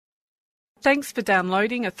Thanks for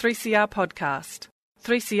downloading a 3CR podcast.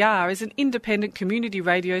 3CR is an independent community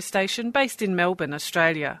radio station based in Melbourne,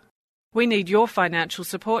 Australia. We need your financial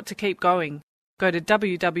support to keep going. Go to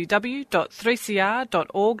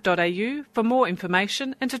www.3cr.org.au for more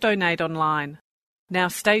information and to donate online. Now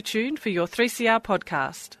stay tuned for your 3CR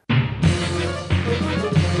podcast.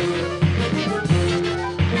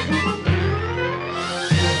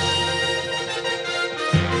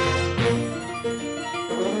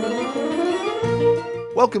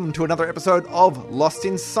 Welcome to another episode of Lost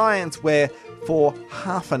in Science, where for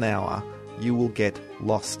half an hour you will get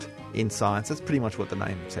lost in science. That's pretty much what the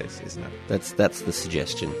name says, isn't it? That's the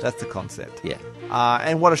suggestion. That's the concept. Yeah.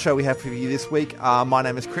 And what a show we have for you this week. My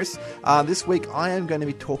name is Chris. This week I am going to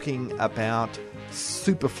be talking about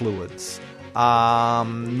superfluids.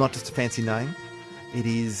 Not just a fancy name. It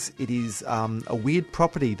is a weird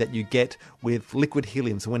property that you get with liquid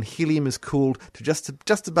helium. So when helium is cooled to just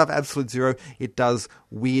above absolute zero, it does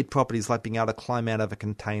weird properties like being able to climb out of a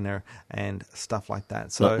container and stuff like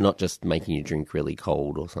that. So not just making your drink really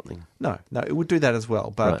cold or something. No, it would do that as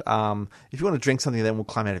well. But right. If you want to drink something that will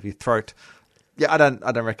climb out of your throat, yeah, I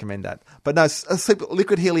don't recommend that. But no,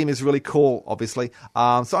 liquid helium is really cool, obviously. So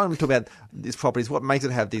I'm going to talk about these properties, what makes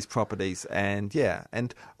it have these properties, and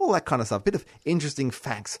all that kind of stuff. A bit of interesting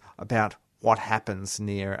facts about what happens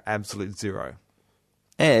near absolute zero.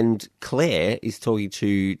 And Claire is talking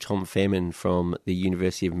to Tom Fairman from the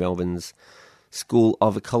University of Melbourne's School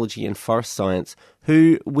of Ecology and Forest Science,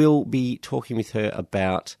 who will be talking with her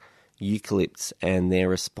about eucalypts and their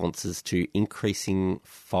responses to increasing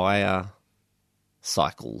fire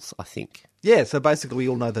cycles, I think. Yeah, so basically we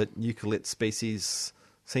all know that eucalypt species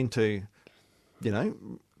seem to,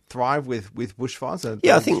 thrive with bushfires.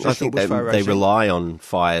 Yeah, I think they rely on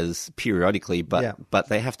fires periodically, but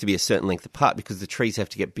they have to be a certain length apart because the trees have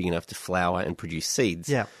to get big enough to flower and produce seeds.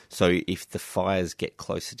 Yeah. So if the fires get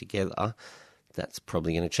closer together, that's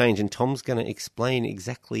probably going to change. And Tom's going to explain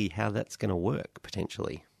exactly how that's going to work,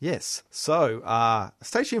 potentially. Yes. So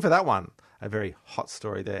stay tuned for that one. A very hot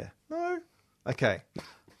story there. No? Okay.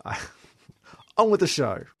 On with the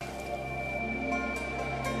show.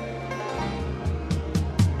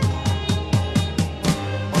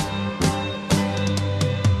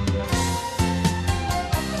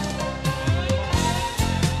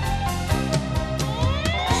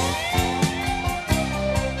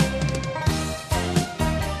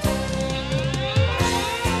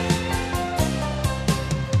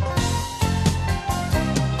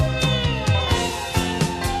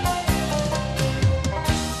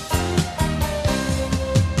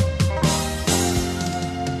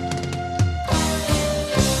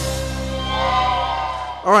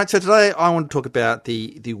 All right, so today I want to talk about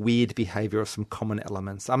the weird behaviour of some common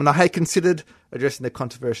elements. I mean, I had considered addressing the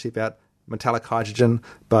controversy about metallic hydrogen,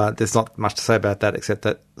 but there's not much to say about that except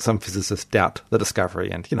that some physicists doubt the discovery,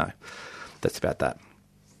 and, that's about that.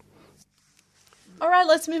 All right,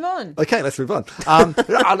 let's move on. Okay, let's move on.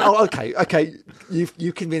 Okay,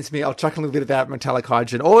 you convinced me. I'll chuck a little bit about metallic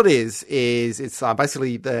hydrogen. All it is it's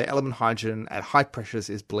basically the element hydrogen at high pressures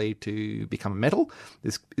is believed to become a metal.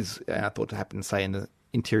 This is thought to happen, say, in the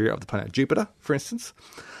interior of the planet Jupiter, for instance.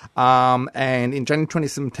 And in January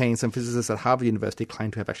 2017, some physicists at Harvard University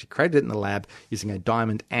claimed to have actually created it in the lab using a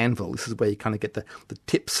diamond anvil. This is where you kind of get the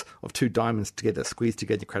tips of two diamonds together, squeezed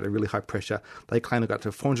together, you create a really high pressure. They claimed it got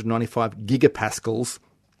to 495 gigapascals.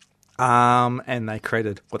 And they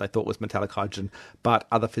created what they thought was metallic hydrogen, but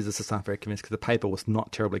other physicists aren't very convinced because the paper was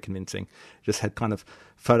not terribly convincing. It just had kind of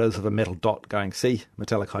photos of a metal dot going, see,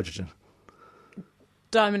 metallic hydrogen.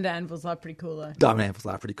 Diamond anvils are pretty cool, though. Diamond anvils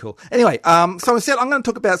are pretty cool. Anyway, so instead I'm going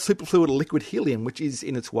to talk about superfluid liquid helium, which is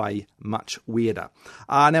in its way much weirder.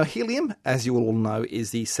 Now, helium, as you all know,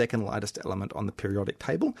 is the second lightest element on the periodic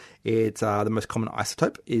table. It's the most common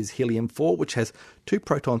isotope is helium-4, which has 2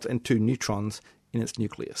 protons and 2 neutrons in its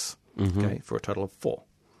nucleus, okay, for a total of 4.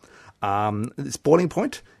 Its boiling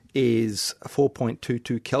point is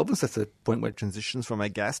 4.22 kelvins. That's the point where it transitions from a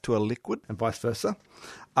gas to a liquid and vice versa.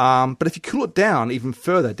 But if you cool it down even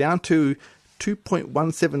further, down to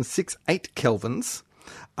 2.1768 kelvins,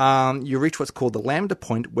 you reach what's called the lambda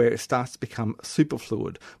point, where it starts to become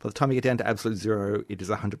superfluid. By the time you get down to absolute zero, it is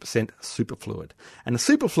 100% superfluid. And a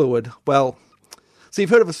superfluid, well, so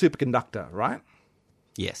you've heard of a superconductor, right?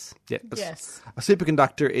 Yes. Yeah. Yes. A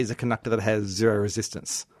superconductor is a conductor that has zero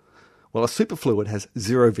resistance. Well, a superfluid has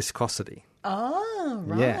zero viscosity. Oh,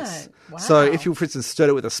 right. Yes. Wow. So if you, for instance, stirred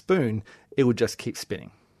it with a spoon, it would just keep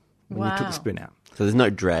spinning when you took the spoon out. So there's no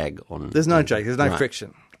drag on... There's no drag. There's no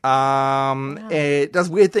friction. It does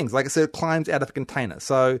weird things. Like I said, it climbs out of a container.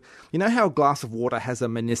 So you know how a glass of water has a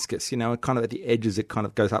meniscus? You know, kind of at the edges, it kind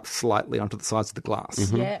of goes up slightly onto the sides of the glass.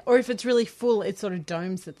 Mm-hmm. Yeah, or if it's really full, it sort of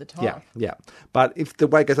domes at the top. Yeah. But if the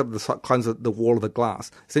way it goes up climbs the wall of the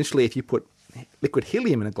glass, essentially if you put liquid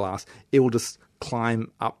helium in a glass, it will just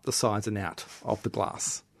climb up the sides and out of the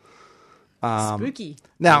glass. Spooky.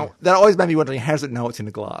 Now, that always made me wondering, how does it know it's in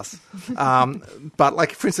a glass? But,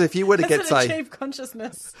 like, for instance, if you were to Does it achieve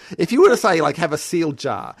consciousness? if you were to say, like, have a sealed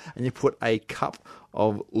jar and you put a cup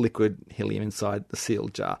of liquid helium inside the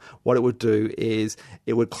sealed jar, what it would do is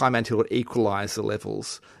it would climb until it equalised the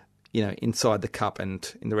levels, you know, inside the cup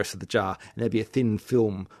and in the rest of the jar, and there'd be a thin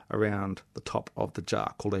film around the top of the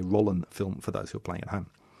jar called a Rollin film for those who are playing at home.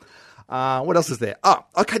 What else is there? Oh,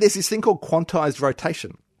 okay, there's this thing called quantized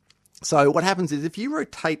rotation. So what happens is if you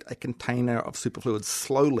rotate a container of superfluid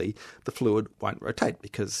slowly, the fluid won't rotate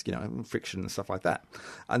because, you know, friction and stuff like that.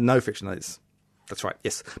 No friction, that's right,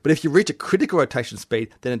 yes. But if you reach a critical rotation speed,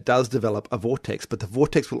 then it does develop a vortex, but the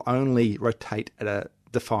vortex will only rotate at a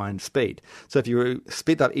defined speed. So if you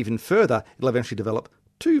speed up even further, it'll eventually develop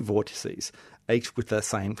two vortices, each with the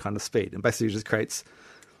same kind of speed. And basically it just creates,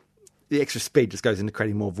 the extra speed just goes into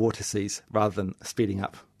creating more vortices rather than speeding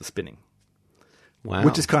up the spinning. Wow.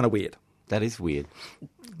 Which is kind of weird. That is weird.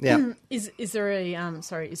 Yeah. Is there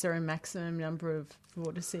a maximum number of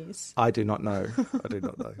vortices? I do not know.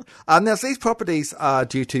 Now, these properties are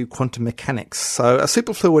due to quantum mechanics. So a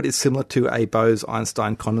superfluid is similar to a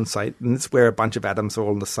Bose-Einstein condensate, and it's where a bunch of atoms are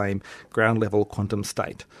all in the same ground-level quantum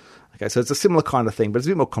state. Okay, so it's a similar kind of thing, but it's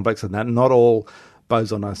a bit more complex than that. Not all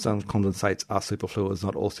Bose-Einstein condensates are superfluids.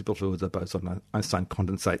 Not all superfluids are Bose-Einstein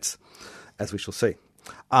condensates, as we shall see.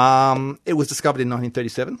 It was discovered in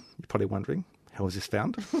 1937. You're probably wondering, how was this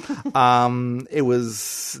found? It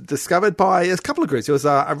was discovered by a couple of groups. There was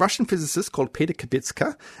a Russian physicist called Peter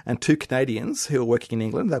Kapitsa and two Canadians who were working in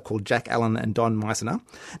England. They were called Jack Allen and Don Meissner.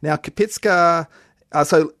 Now, Kapitsa...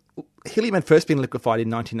 so helium had first been liquefied in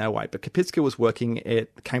 1908, but Kapitsa was working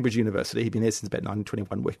at Cambridge University. He'd been there since about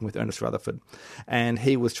 1921, working with Ernest Rutherford. And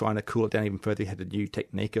he was trying to cool it down even further. He had a new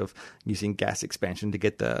technique of using gas expansion to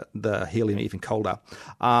get the helium even colder.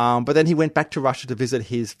 But then he went back to Russia to visit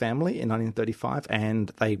his family in 1935,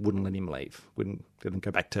 and they wouldn't let him leave, didn't go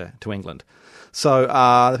back to England. So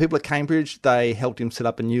the people at Cambridge, they helped him set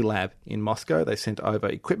up a new lab in Moscow. They sent over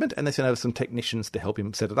equipment, and they sent over some technicians to help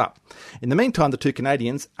him set it up. In the meantime, the two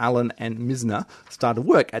Canadians, Allen and Meissner, started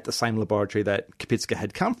work at the same laboratory that Kapitsa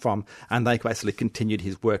had come from, and they basically continued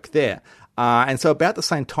his work there. And so about the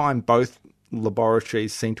same time, both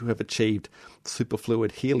laboratories seem to have achieved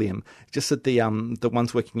superfluid helium. Just that the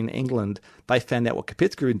ones working in England, they found out what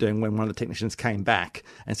Kapitsa was doing when one of the technicians came back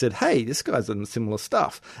and said, hey, this guy's done similar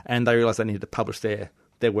stuff. And they realised they needed to publish their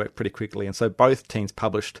work pretty quickly. And so both teams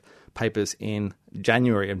published papers in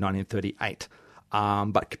January of 1938.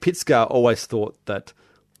 But Kapitsa always thought that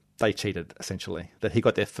they cheated, essentially, that he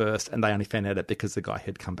got there first, and they only found out it because the guy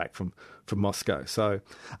had come back from Moscow. So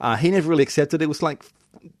he never really accepted it. It was like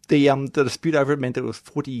the dispute over it meant that it was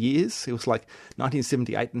 40 years. It was like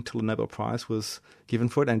 1978 until the Nobel Prize was given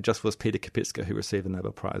for it, and it just was Peter Kapitsa who received the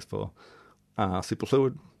Nobel Prize for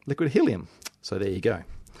superfluid liquid helium. So there you go.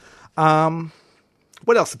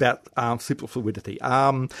 What else about superfluidity?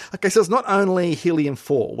 Okay, so it's not only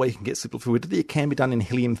helium-4 where you can get superfluidity. It can be done in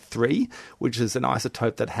helium-3, which is an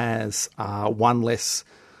isotope that has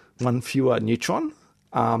one fewer neutron.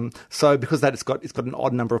 So because that, it's got an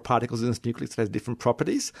odd number of particles in its nucleus that has different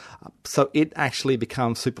properties. So it actually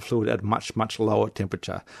becomes superfluid at a much, much lower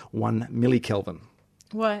temperature, 1 millikelvin.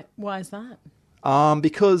 Why is that?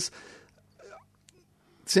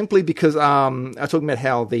 Simply because I was talking about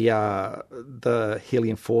how the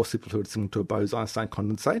helium-4 superfluid is similar to a Bose-Einstein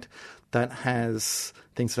condensate that has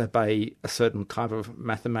things that obey a certain type of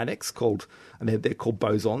mathematics and they're called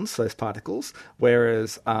bosons, those particles,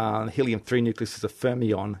 whereas helium-3 nucleus is a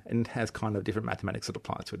fermion and it has kind of different mathematics that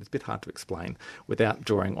apply to it. It's a bit hard to explain without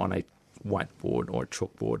drawing on a whiteboard or a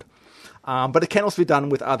chalkboard. But it can also be done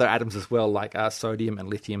with other atoms as well, like sodium and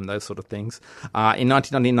lithium, those sort of things. In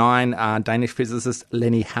 1999, Danish physicist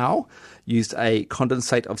Lenny Howe used a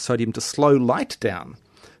condensate of sodium to slow light down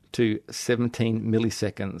to 17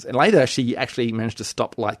 milliseconds. And later, she actually managed to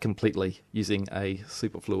stop light completely using a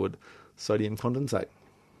superfluid sodium condensate.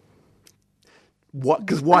 What?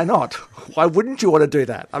 Because why not? Why wouldn't you want to do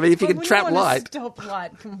that? I mean, if you can trap light... Stop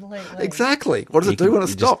light completely. Exactly. What does it do when it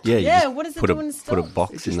stops? What does it do when it stops? Put a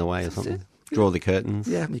box in the way or something. Draw the curtains.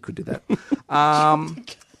 Yeah, you could do that. Other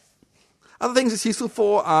things it's useful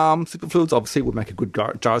for, superfluids obviously would make a good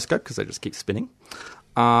gyroscope because they just keep spinning.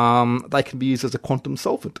 They can be used as a quantum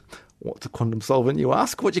solvent. What's a quantum solvent, you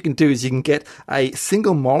ask? What you can do is you can get a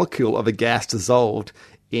single molecule of a gas dissolved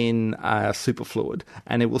in a superfluid,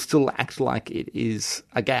 and it will still act like it is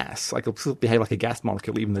a gas. Like it'll still behave like a gas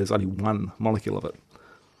molecule, even though there's only one molecule of it.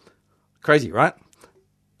 Crazy, right?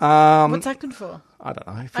 What's that good for? I don't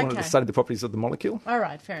know. If you wanted to study the properties of the molecule. All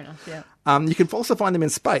right, fair enough, yeah. You can also find them in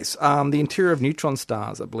space. The interior of neutron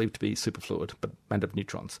stars are believed to be superfluid, but made of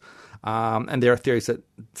neutrons. And there are theories that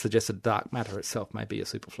suggest that dark matter itself may be a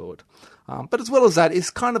superfluid. But as well as that,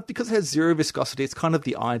 it's kind of, because it has zero viscosity, it's kind of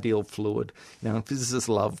the ideal fluid. You know, physicists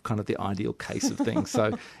love kind of the ideal case of things.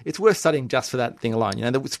 So it's worth studying just for that thing alone. You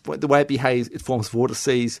know, the way it behaves, it forms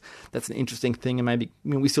vortices. That's an interesting thing. And maybe, I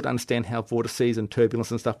mean, we still don't understand how vortices and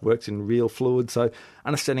turbulence and stuff works in real fluids. So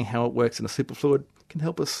understanding how it works in a superfluid can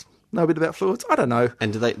help us know a bit about fluids. I don't know.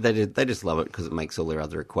 And do they just love it because it makes all their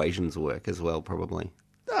other equations work as well, probably?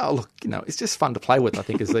 Oh, look, you know, it's just fun to play with, I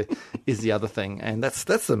think, is the other thing. And that's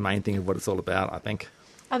the main thing of what it's all about, I think.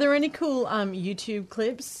 Are there any cool YouTube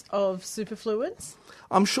clips of superfluids?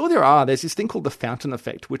 I'm sure there are. There's this thing called the fountain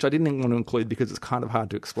effect, which I didn't even want to include because it's kind of hard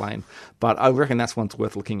to explain. But I reckon that's one's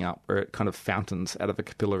worth looking up, where it kind of fountains out of a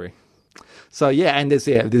capillary. So, yeah, and there's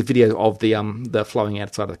video of the flowing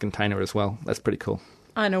outside of the container as well. That's pretty cool.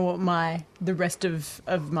 I know what the rest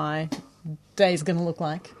of my day is going to look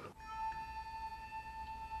like.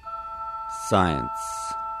 Science,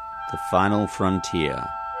 the final frontier.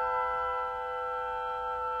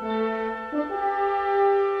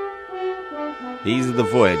 These are the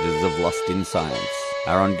voyages of Lost in Science,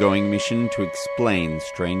 our ongoing mission to explain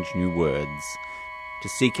strange new words, to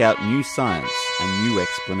seek out new science and new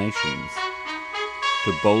explanations,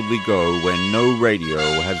 to boldly go where no radio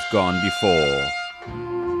has gone before.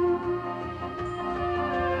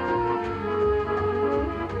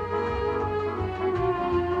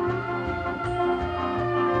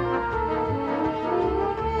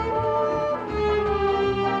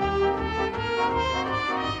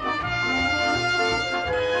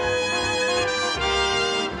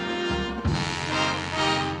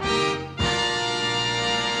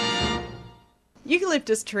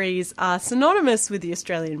 Eucalyptus trees are synonymous with the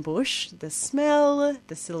Australian bush. The smell,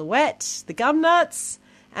 the silhouette, the gum nuts,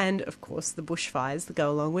 and of course the bushfires that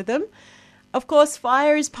go along with them. Of course,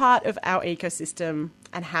 fire is part of our ecosystem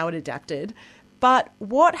and how it adapted. But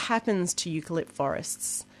what happens to eucalypt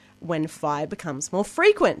forests when fire becomes more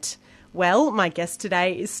frequent? Well, my guest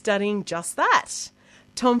today is studying just that.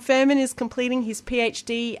 Tom Fairman is completing his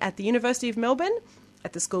PhD at the University of Melbourne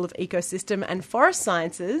at the School of Ecosystem and Forest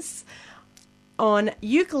Sciences on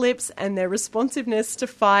eucalypts and their responsiveness to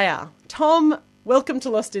fire. Tom, welcome to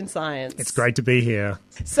Lost in Science. It's great to be here.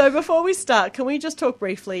 So before we start, can we just talk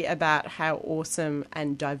briefly about how awesome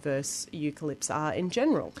and diverse eucalypts are in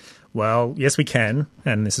general? Well, yes, we can,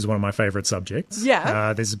 and this is one of my favourite subjects.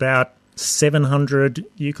 Yeah. There's about 700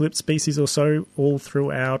 eucalypt species or so all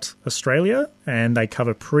throughout Australia, and they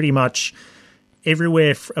cover pretty much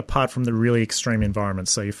everywhere apart from the really extreme environments.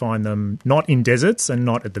 So you find them not in deserts and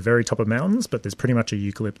not at the very top of mountains, but there's pretty much a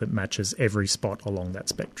eucalypt that matches every spot along that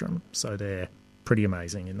spectrum. So they're pretty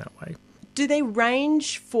amazing in that way. Do they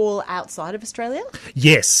range fall outside of Australia?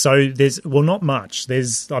 Yes. So there's, well, not much.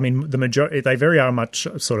 There's, I mean, the majority, they very are much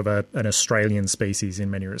sort of an Australian species in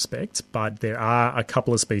many respects, but there are a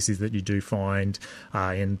couple of species that you do find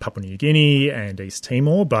in Papua New Guinea and East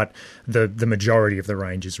Timor, but the majority of the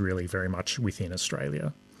range is really very much within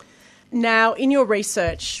Australia. Now, in your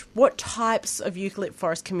research, what types of eucalypt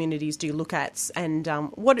forest communities do you look at, and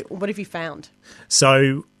what have you found?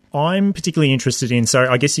 So I'm particularly interested in,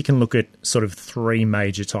 so I guess you can look at sort of three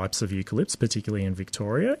major types of eucalypts, particularly in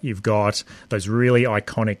Victoria. You've got those really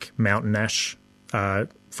iconic mountain ash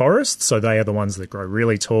forests, so they are the ones that grow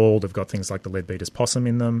really tall. They've got things like the leadbeater's possum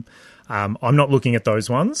in them. I'm not looking at those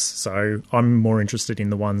ones, so I'm more interested in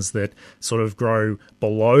the ones that sort of grow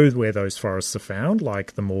below where those forests are found,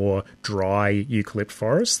 like the more dry eucalypt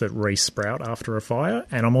forests that re-sprout after a fire.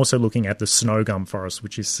 And I'm also looking at the snow gum forests,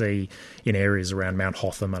 which you see in areas around Mount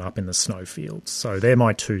Hotham and up in the snowfields. So they're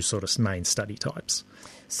my two sort of main study types.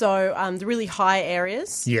 So the really high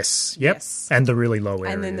areas? Yes, yep. Yes. And the really low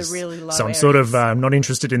areas. And then the really low areas. So I'm sort of not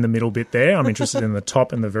interested in the middle bit there. I'm interested in the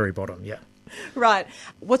top and the very bottom, yeah. Right.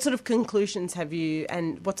 What sort of conclusions have you,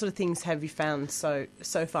 and what sort of things have you found so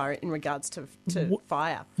far in regards to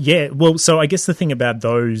fire? Yeah, well, so I guess the thing about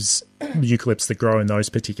those eucalypts that grow in those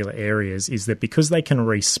particular areas is that because they can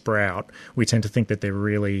re-sprout, we tend to think that they're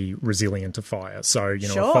really resilient to fire. So,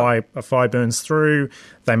 Sure. a fire burns through,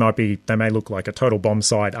 they may look like a total bomb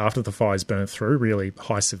site after the fire's burned through, really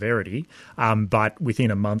high severity. But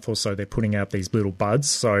within a month or so, they're putting out these little buds,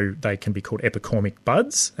 so they can be called epicormic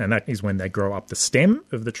buds, and that is when they grow up the stem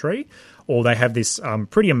of the tree. Or they have this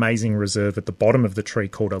pretty amazing reserve at the bottom of the tree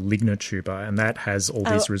called a lignotuber, and that has all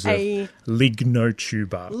these reserves.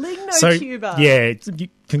 Lignotuber. Lignotuber. So, you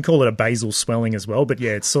can call it a basal swelling as well, but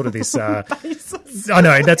yeah, it's sort of this... I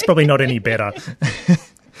know, that's probably not any better.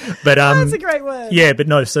 But that's a great word. Yeah, but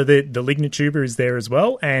no, so the lignotuber is there as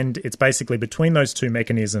well, and it's basically between those two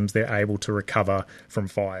mechanisms they're able to recover from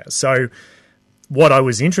fire. So what I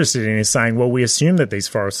was interested in is saying, well, we assume that these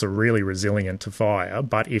forests are really resilient to fire,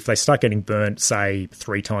 but if they start getting burnt, say,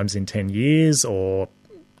 3 times in 10 years or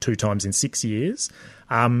 2 times in 6 years,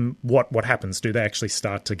 what happens? Do they actually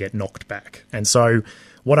start to get knocked back? And so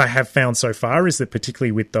what I have found so far is that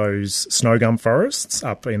particularly with those snow gum forests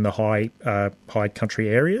up in the high country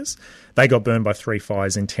areas, they got burned by 3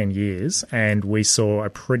 fires in 10 years, and we saw a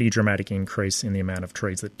pretty dramatic increase in the amount of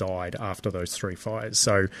trees that died after those 3 fires.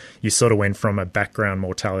 So you sort of went from a background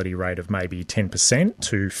mortality rate of maybe 10%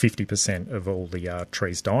 to 50% of all the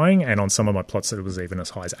trees dying, and on some of my plots it was even as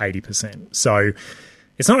high as 80%. So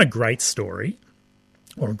it's not a great story,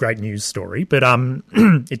 or a great news story, but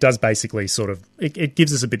it does basically sort of, it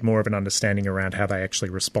gives us a bit more of an understanding around how they actually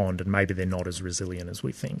respond, and maybe they're not as resilient as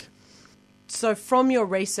we think. So from your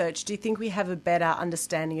research, do you think we have a better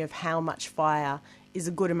understanding of how much fire is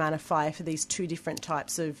a good amount of fire for these 2 different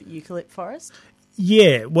types of eucalypt forest?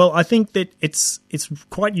 Yeah, well, I think that it's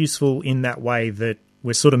quite useful in that way that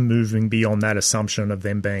we're sort of moving beyond that assumption of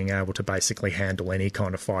them being able to basically handle any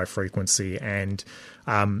kind of fire frequency. And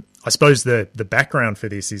I suppose the background for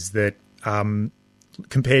this is that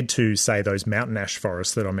compared to, say, those mountain ash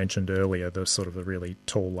forests that I mentioned earlier, the sort of the really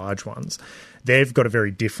tall, large ones, they've got a very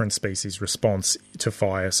different species response to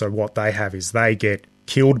fire. So what they have is they get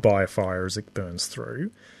killed by a fire as it burns through,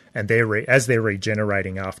 and as they're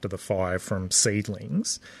regenerating after the fire from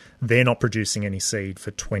seedlings, they're not producing any seed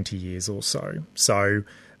for 20 years or so. So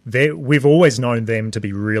we've always known them to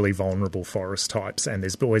be really vulnerable forest types, and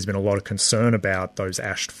there's always been a lot of concern about those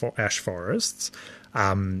ash forests.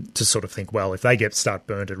 To sort of think, well, if they start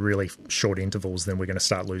burnt at really short intervals, then we're going to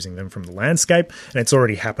start losing them from the landscape. And it's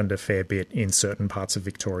already happened a fair bit in certain parts of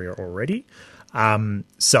Victoria already.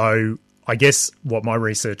 So I guess what my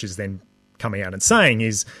research is then coming out and saying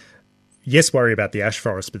is, yes, worry about the ash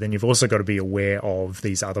forest, but then you've also got to be aware of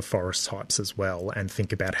these other forest types as well and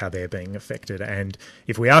think about how they're being affected. And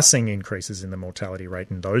if we are seeing increases in the mortality rate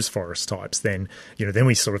in those forest types, then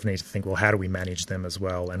we sort of need to think, well, how do we manage them as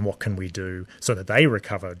well, and what can we do so that they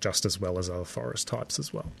recover just as well as other forest types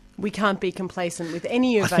as well? We can't be complacent with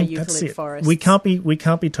any of our eucalypt forests. We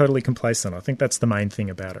can't be totally complacent. I think that's the main thing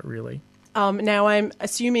about it, really. Now, I'm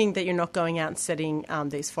assuming that you're not going out and setting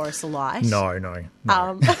these forests alight. No.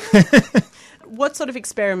 What sort of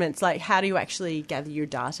experiments, how do you actually gather your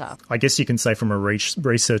data? I guess you can say from a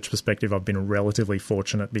research perspective, I've been relatively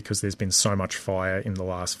fortunate because there's been so much fire in the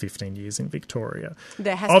last 15 years in Victoria.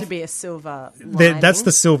 There has to be a silver lining. That's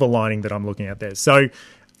the silver lining that I'm looking at there. So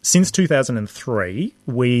since 2003,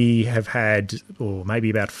 we have had, maybe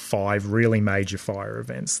about 5 really major fire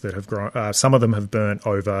events that have grown. Some of them have burnt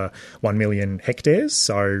over 1 million hectares.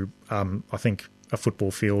 So I think a football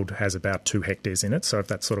field has about 2 hectares in it. So if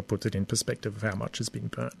that sort of puts it in perspective of how much has been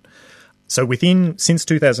burnt. So since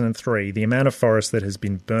 2003, the amount of forest that has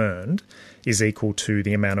been burned is equal to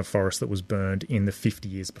the amount of forest that was burned in the 50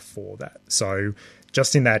 years before that. So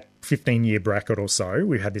just in that 15-year bracket or so,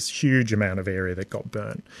 we've had this huge amount of area that got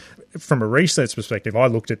burnt. From a research perspective, I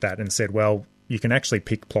looked at that and said, well, you can actually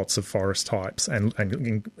pick plots of forest types and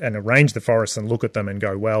arrange the forests and look at them and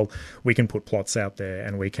go, well, we can put plots out there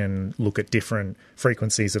and we can look at different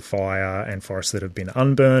frequencies of fire and forests that have been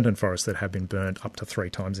unburned and forests that have been burnt up to 3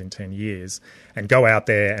 times in 10 years and go out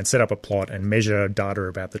there and set up a plot and measure data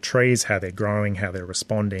about the trees, how they're growing, how they're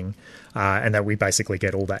responding, and that we basically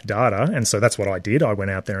get all that data. And so that's what I did. I went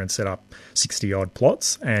out there and set up 60-odd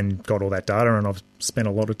plots and got all that data, and I've spent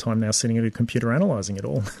a lot of time now sitting at a computer analysing it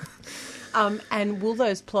all. And will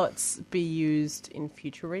those plots be used in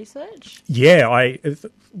future research? Yeah,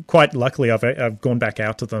 quite luckily I've gone back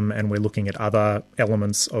out to them and we're looking at other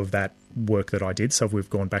elements of that work that I did. So we've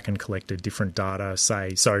gone back and collected different data,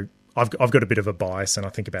 so I've got a bit of a bias and I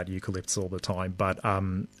think about eucalypts all the time, but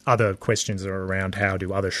other questions are around how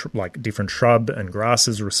do other different shrub and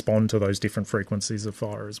grasses respond to those different frequencies of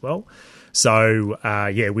fire as well. So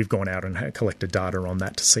we've gone out and collected data on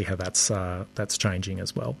that to see how that's changing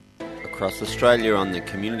as well. Across Australia on the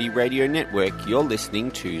Community Radio Network, you're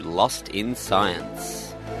listening to Lost in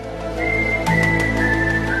Science.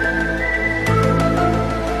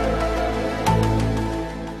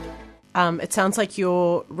 It sounds like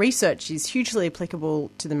your research is hugely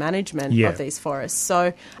applicable to the management of these forests.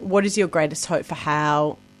 So what is your greatest hope for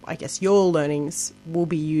how, I guess, your learnings will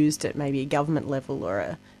be used at maybe a government level or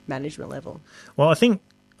a management level? Well, I think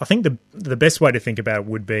the best way to think about it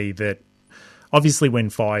would be that obviously when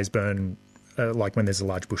fires burn, like when there's a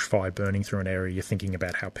large bushfire burning through an area, you're thinking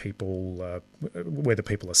about how people, whether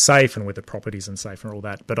people are safe and whether properties are safe and all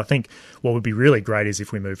that. But I think what would be really great is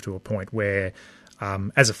if we move to a point where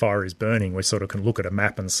as a fire is burning, we sort of can look at a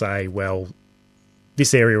map and say, well,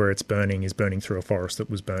 this area where it's burning is burning through a forest that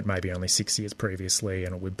was burnt maybe only 6 years previously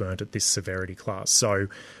and it was burnt at this severity class. So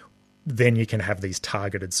then you can have these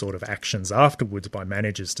targeted sort of actions afterwards by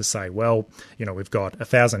managers to say, well, you know, we've got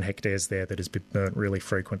 1,000 hectares there that has been burnt really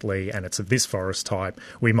frequently and it's of this forest type.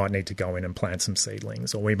 We might need to go in and plant some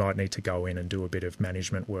seedlings, or we might need to go in and do a bit of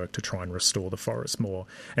management work to try and restore the forest more,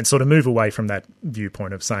 and sort of move away from that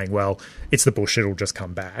viewpoint of saying, well, it's the bush, it'll just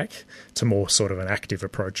come back, to more sort of an active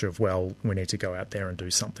approach of, well, we need to go out there and do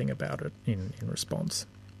something about it in response.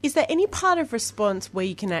 Is there any part of response where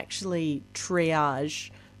you can actually triage,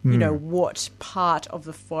 you know, what part of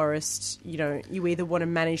the forest, you know, you either want to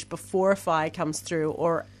manage before a fire comes through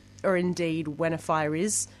or indeed when a fire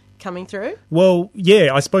is coming through? Well,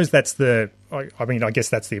 yeah, I suppose that's I guess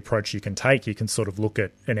that's the approach you can take. You can sort of look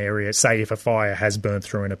at an area, say if a fire has burned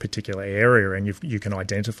through in a particular area, and you can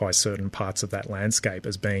identify certain parts of that landscape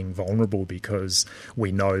as being vulnerable because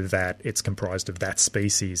we know that it's comprised of that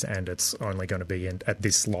species and it's only going to be at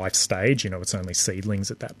this life stage, you know, it's only seedlings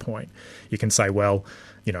at that point. You can say, well,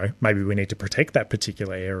 you know, maybe we need to protect that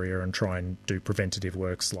particular area and try and do preventative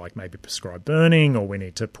works like maybe prescribe burning, or we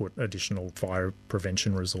need to put additional fire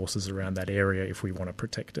prevention resources around that area if we want to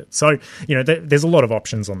protect it. So, you know, there's a lot of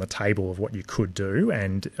options on the table of what you could do,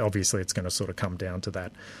 and obviously it's going to sort of come down to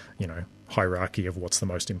that, you know, hierarchy of what's the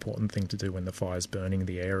most important thing to do when the fire's burning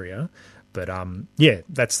the area. But yeah,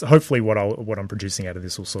 that's hopefully what I'm producing out of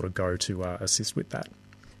this will sort of go to assist with that.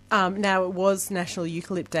 Now, it was National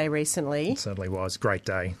Eucalypt Day recently. It certainly was. Great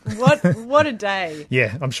day. What a day.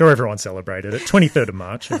 Yeah, I'm sure everyone celebrated it. 23rd of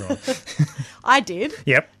March, everyone. I did.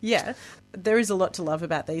 Yep. Yeah. There is a lot to love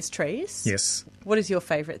about these trees. Yes. What is your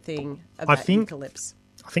favourite thing about eucalypts?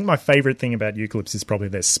 I think my favourite thing about eucalypts is probably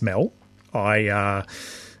their smell. The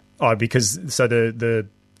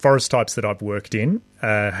forest types that I've worked in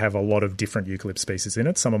have a lot of different eucalypt species in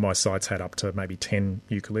it. Some of my sites had up to maybe 10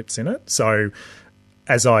 eucalypts in it. So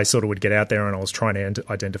as I sort of would get out there and I was trying to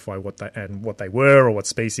identify what they were or what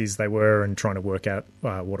species they were and trying to work out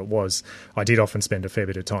what it was, I did often spend a fair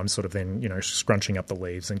bit of time sort of then, you know, scrunching up the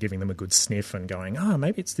leaves and giving them a good sniff and going,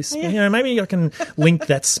 maybe it's this, you know, maybe I can link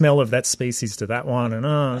that smell of that species to that one.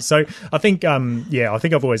 And so I think, I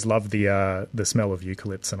think I've always loved the smell of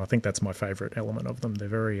eucalypts, and I think that's my favourite element of them. They're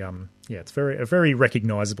very, it's a very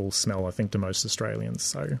recognisable smell, I think, to most Australians.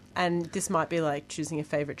 So, and this might be like choosing a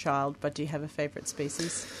favourite child, but do you have a favourite species?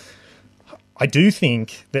 I do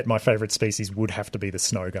think that my favourite species would have to be the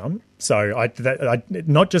snow gum. So I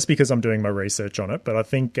not just because I'm doing my research on it, but I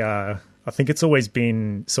think it's always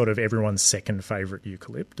been sort of everyone's second favourite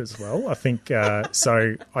eucalypt as well. I think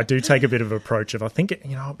so. I do take a bit of an approach of, I think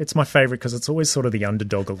it's my favourite because it's always sort of the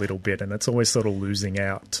underdog a little bit, and it's always sort of losing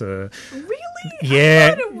out to. Really?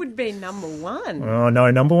 Yeah. I thought it would be number one. Oh no,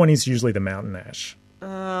 number one is usually the mountain ash.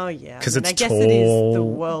 Oh, yeah. Because it's tall. I guess tall. it is the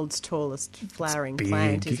world's tallest flowering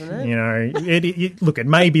plant, isn't it? You know, it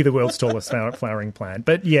may be the world's tallest flowering plant,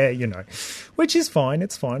 but yeah, you know, which is fine.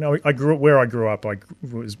 It's fine. I grew up where I grew up. I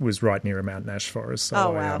was right near a mountain ash forest,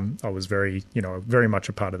 so wow. I was very much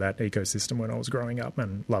a part of that ecosystem when I was growing up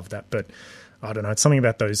and loved that. But I don't know, it's something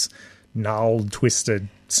about those gnarled, twisted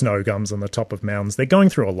snow gums on the top of mountains. They're going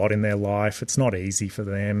through a lot in their life. It's not easy for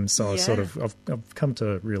them. So I've come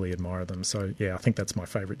to really admire them. So yeah, I think that's my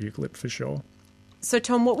favourite eucalypt for sure. So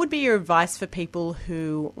Tom, what would be your advice for people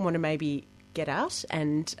who want to maybe get out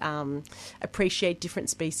and appreciate different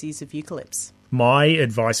species of eucalypts? My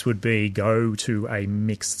advice would be go to a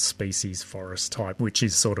mixed species forest type, which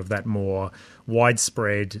is sort of that more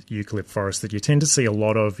widespread eucalypt forest that you tend to see a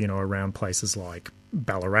lot of, you know, around places like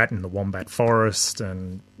Ballarat in the Wombat Forest,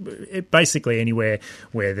 and basically anywhere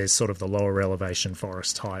where there's sort of the lower elevation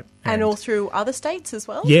forest type. And all through other states as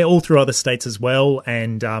well? Yeah, all through other states as well.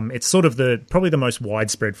 And it's sort of probably the most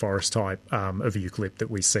widespread forest type of eucalypt that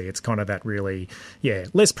we see. It's kind of that really,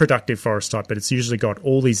 less productive forest type, but it's usually got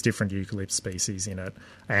all these different eucalypt species in it.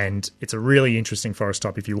 And it's a really interesting forest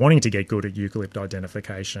type if you're wanting to get good at eucalypt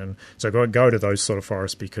identification. So go to those sort of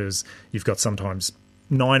forests, because you've got sometimes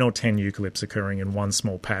 9 or 10 eucalypts occurring in one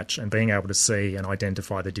small patch, and being able to see and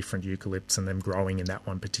identify the different eucalypts and them growing in that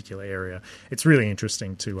one particular area. It's really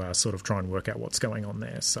interesting to sort of try and work out what's going on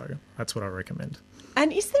there. So that's what I recommend.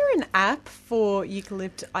 And is there an app for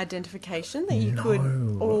eucalypt identification that you could,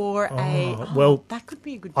 or that could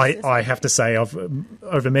be a good business. I have to say,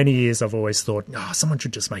 over many years, I've always thought, someone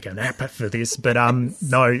should just make an app for this. But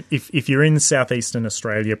no, if you're in southeastern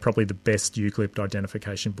Australia, probably the best eucalypt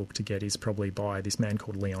identification book to get is probably by this man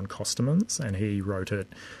called Leon Costemans, and he wrote it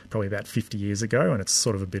probably about 50 years ago, and it's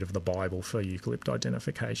sort of a bit of the Bible for eucalypt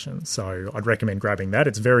identification. So I'd recommend grabbing that.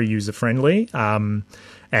 It's very user-friendly.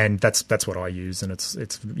 And that's what I use, and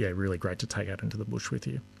it's really great to take out into the bush with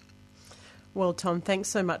you. Well, Tom, thanks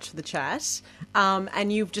so much for the chat.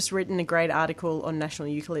 And you've just written a great article on National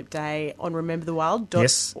Eucalypt Day on rememberthewild.org.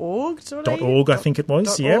 Yes. .org, I think it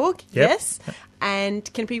was. .org, yes. And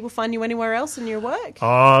can people find you anywhere else in your work?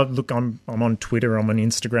 Look, I'm on Twitter, I'm on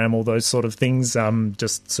Instagram, all those sort of things.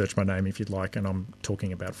 Just search my name if you'd like, and I'm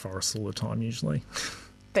talking about forests all the time usually.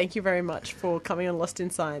 Thank you very much for coming on Lost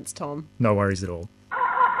in Science, Tom. No worries at all.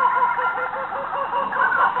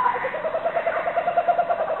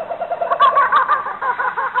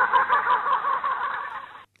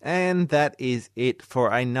 And that is it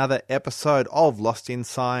for another episode of Lost in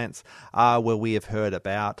Science, where we have heard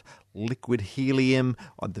about liquid helium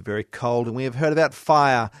on the very cold, and we have heard about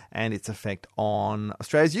fire and its effect on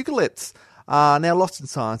Australia's eucalypts. Now, Lost in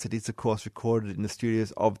Science, it is, of course, recorded in the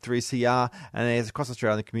studios of 3CR and airs across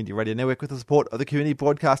Australia on the Community Radio Network with the support of the Community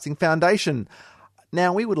Broadcasting Foundation.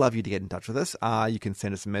 Now, we would love you to get in touch with us. You can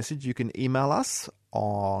send us a message. You can email us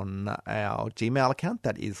on our Gmail account.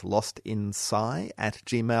 That is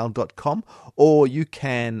lostinsci@gmail.com. Or you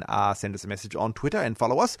can send us a message on Twitter and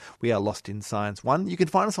follow us. We are Lost in Science 1. You can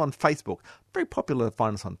find us on Facebook. Very popular to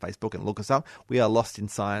find us on Facebook and look us up. We are Lost in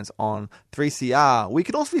Science on 3CR. We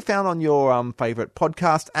can also be found on your favourite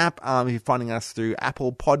podcast app. If you're finding us through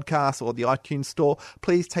Apple Podcasts or the iTunes Store,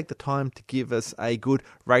 please take the time to give us a good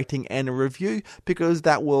rating and a review, because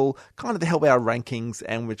that will kind of help our rankings,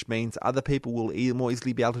 and which means other people will more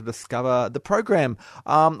easily be able to discover the program.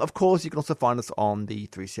 Of course, you can also find us on the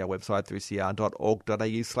 3CR website,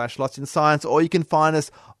 3cr.org.au/lostinscience, or you can find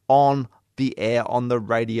us on the air on the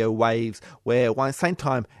radio waves, where at the same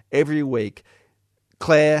time every week,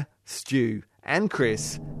 Claire, Stu, and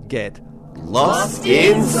Chris get Lost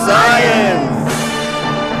in Science!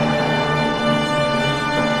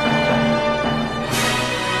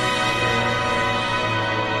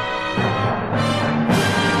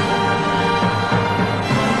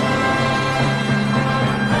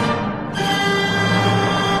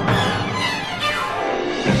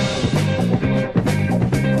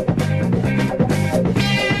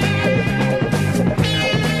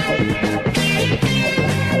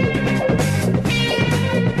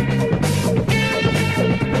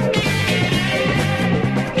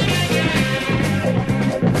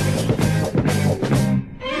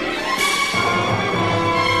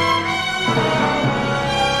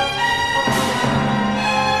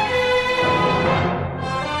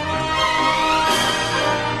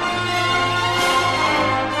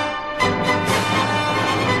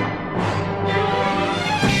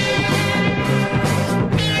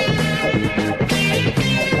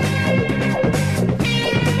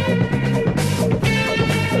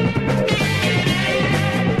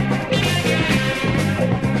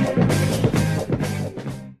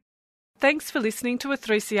 Thanks for listening to a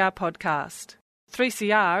 3CR podcast.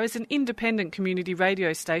 3CR is an independent community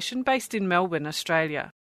radio station based in Melbourne,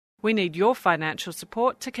 Australia. We need your financial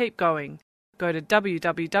support to keep going. Go to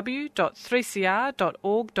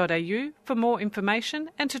www.3cr.org.au for more information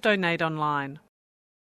and to donate online.